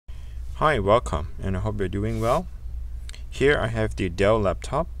Hi, welcome, and I hope you're doing well. Here I have the Dell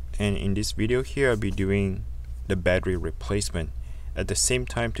laptop, and in this video here I'll be doing the battery replacement at the same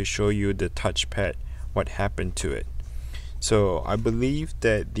time to show you the touchpad, what happened to it. So I believe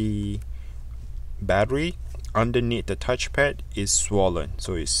that the battery underneath the touchpad is swollen,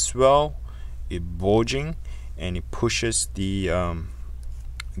 so it's swell, it's bulging, and it pushes the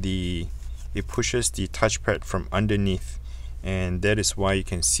touchpad from underneath, and that is why you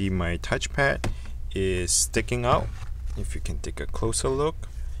can see my touchpad is sticking out. If you can take a closer look,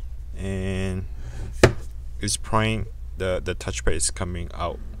 and it's prying, the touchpad is coming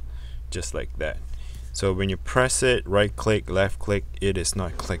out just like that. So when you press it, right click, left click, it is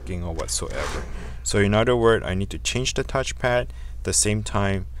not clicking or whatsoever. So in other words, I need to change the touchpad at the same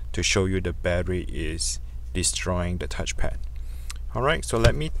time to show you the battery is destroying the touchpad. Alright, so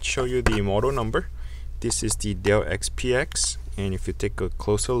let me show you the model number. This is the Dell XPX, and if you take a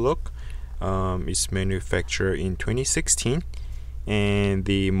closer look, it's manufactured in 2016, and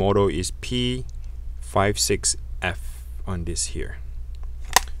the model is P56F on this here.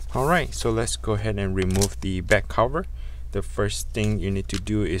 Alright, so let's go ahead and remove the back cover. The first thing you need to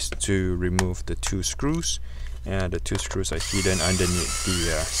do is to remove the two screws, and the two screws are hidden underneath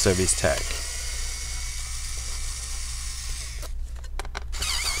the service tag.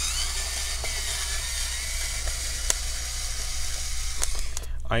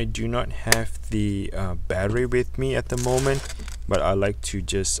 I do not have the battery with me at the moment, but I like to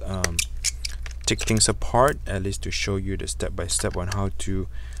just take things apart, at least to show you the step-by-step on how to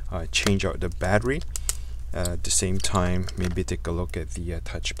change out the battery. At the same time, maybe take a look at the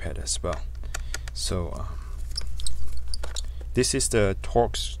touchpad as well. So this is the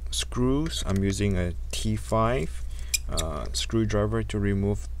Torx screws. I'm using a T5 screwdriver to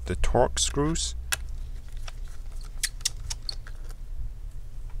remove the Torx screws.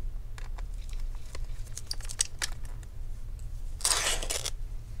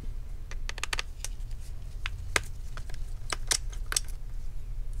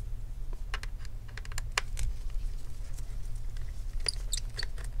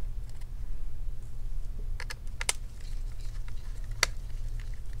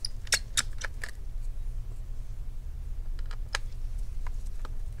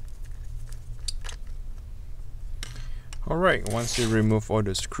 Alright, once you remove all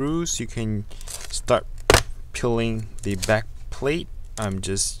the screws, you can start peeling the back plate. I'm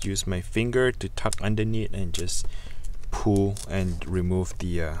just use my finger to tuck underneath and just pull and remove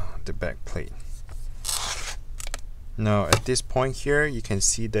the back plate. Now at this point here, you can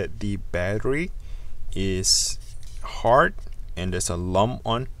see that the battery is hard and there's a lump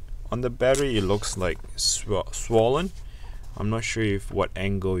on the battery. It looks like swollen. I'm not sure if what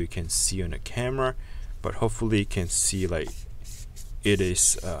angle you can see on the camera, but hopefully you can see like it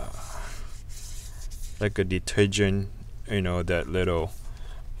is like a detergent, that little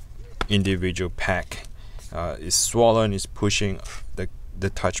individual pack is swollen, is pushing the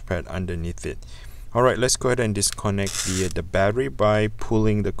touchpad underneath it. Alright, let's go ahead and disconnect the battery by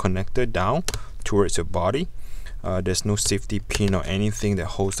pulling the connector down towards your body. There's no safety pin or anything that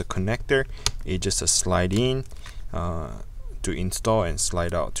holds the connector. It's just a slide in to install and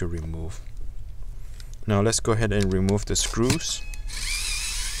slide out to remove. Now let's go ahead and remove the screws.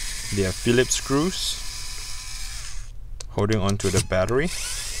 They are Phillips screws holding onto the battery.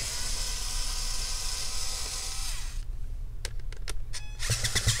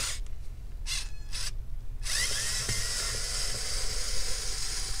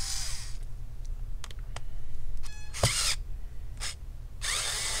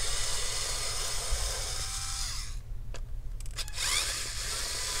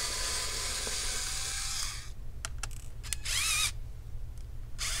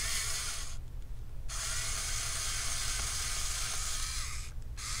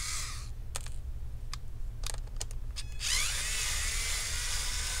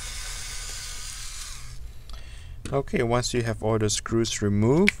 Okay, once you have all the screws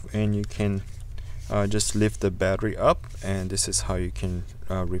removed, and you can just lift the battery up, and this is how you can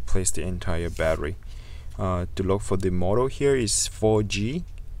replace the entire battery. To look for the model here is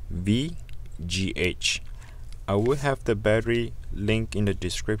 4G-VGH. I will have the battery link in the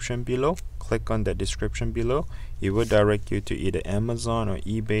description below. Click on that description below. It will direct you to either Amazon or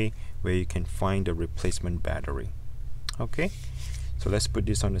eBay, where you can find the replacement battery. Okay, so let's put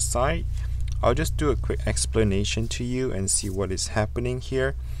this on the side. I'll just do a quick explanation to you and see what is happening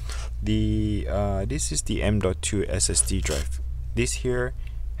here. This is the M.2 SSD drive. This here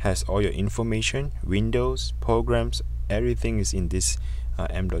has all your information, Windows, programs, everything is in this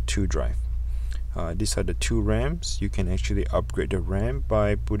M.2 drive. These are the two RAMs. You can actually upgrade the RAM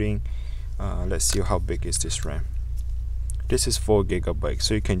by putting let's see how big is this RAM. This is 4 gigabytes,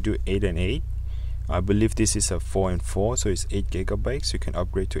 so you can do 8 and 8. I believe this is a 4 and 4, so it's 8 gigabytes. You can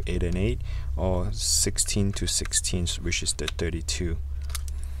upgrade to 8 and 8 or 16 to 16, which is the 32.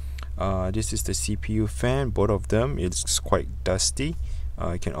 This is the CPU fan. Both of them, it's quite dusty.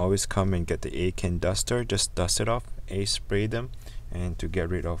 You can always come and get the A-can duster, just dust it off, spray them, and to get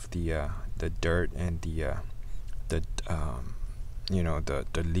rid of the dirt and the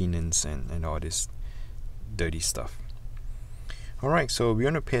linens and all this dirty stuff. Alright, so we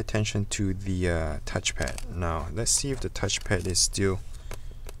want to pay attention to the touchpad. Now let's see if the touchpad is still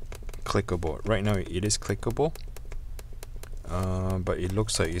clickable. Right now it is clickable, but it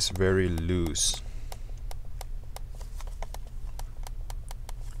looks like it's very loose.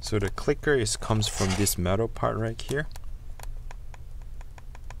 So the clicker comes from this metal part right here.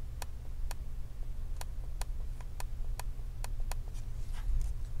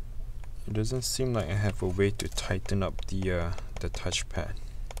 It doesn't seem like I have a way to tighten up the touchpad.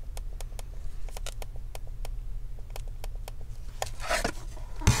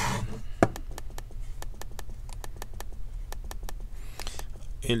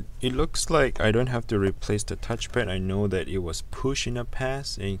 It looks like I don't have to replace the touchpad. I know that it was pushed in the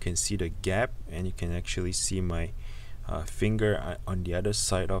past, and you can see the gap, and you can actually see my finger on the other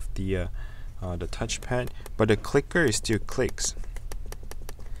side of the touchpad, but the clicker still clicks.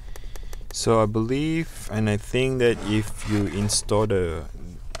 So I believe and I think that if you install the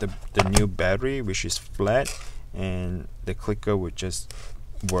new battery, which is flat, and the clicker would just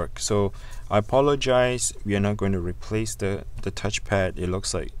work. So I apologize, we are not going to replace the touchpad. It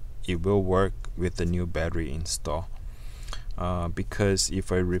looks like it will work with the new battery install, because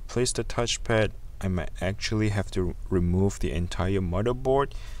if I replace the touchpad, I might actually have to remove the entire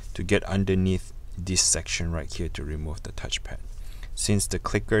motherboard to get underneath this section right here to remove the touchpad, since the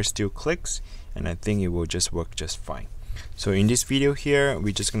clicker still clicks, and I think it will just work just fine. So in this video here,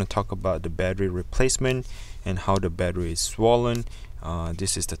 we're just going to talk about the battery replacement and how the battery is swollen.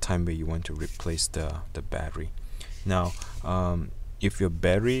 This is the time where you want to replace the battery. Now if your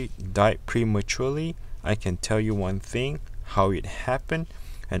battery died prematurely, I can tell you one thing, how it happened,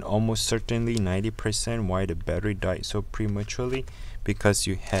 and almost certainly 90% why the battery died so prematurely, because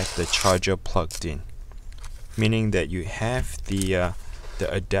you have the charger plugged in. Meaning that you have the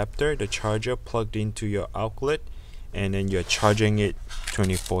adapter, the charger plugged into your outlet, and then you're charging it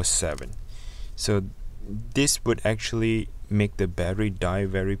 24/7. So this would actually make the battery die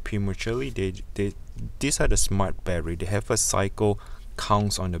very prematurely. These are the smart battery. They have a cycle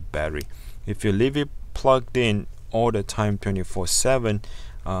counts on the battery. If you leave it plugged in all the time 24/7,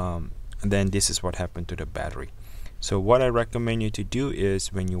 then this is what happened to the battery. So what I recommend you to do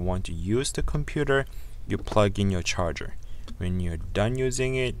is, when you want to use the computer, you plug in your charger. When you're done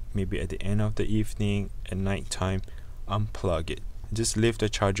using it, maybe at the end of the evening, at night time, unplug it. Just leave the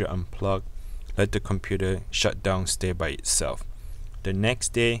charger unplugged, let the computer shut down, stay by itself. The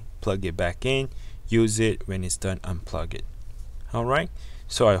next day, plug it back in, use it. When it's done, unplug it. Alright,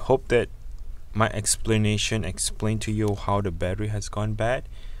 so I hope that my explanation explained to you how the battery has gone bad,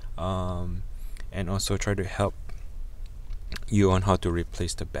 and also try to help you on how to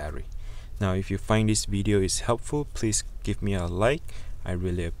replace the battery. Now if you find this video is helpful, please give me a like. I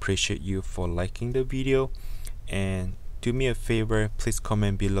really appreciate you for liking the video, and do me a favor, please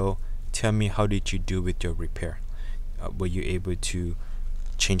comment below, tell me how did you do with your repair. Were you able to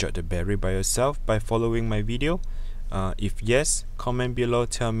change out the battery by yourself by following my video? If yes, comment below,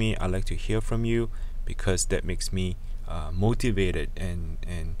 tell me. I'd like to hear from you, because that makes me motivated and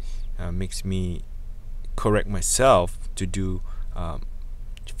makes me correct myself to do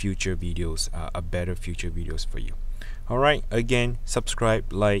future videos, better future videos for you. Alright, again,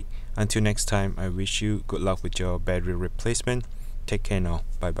 subscribe, like. Until next time, I wish you good luck with your battery replacement. Take care now.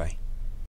 Bye bye.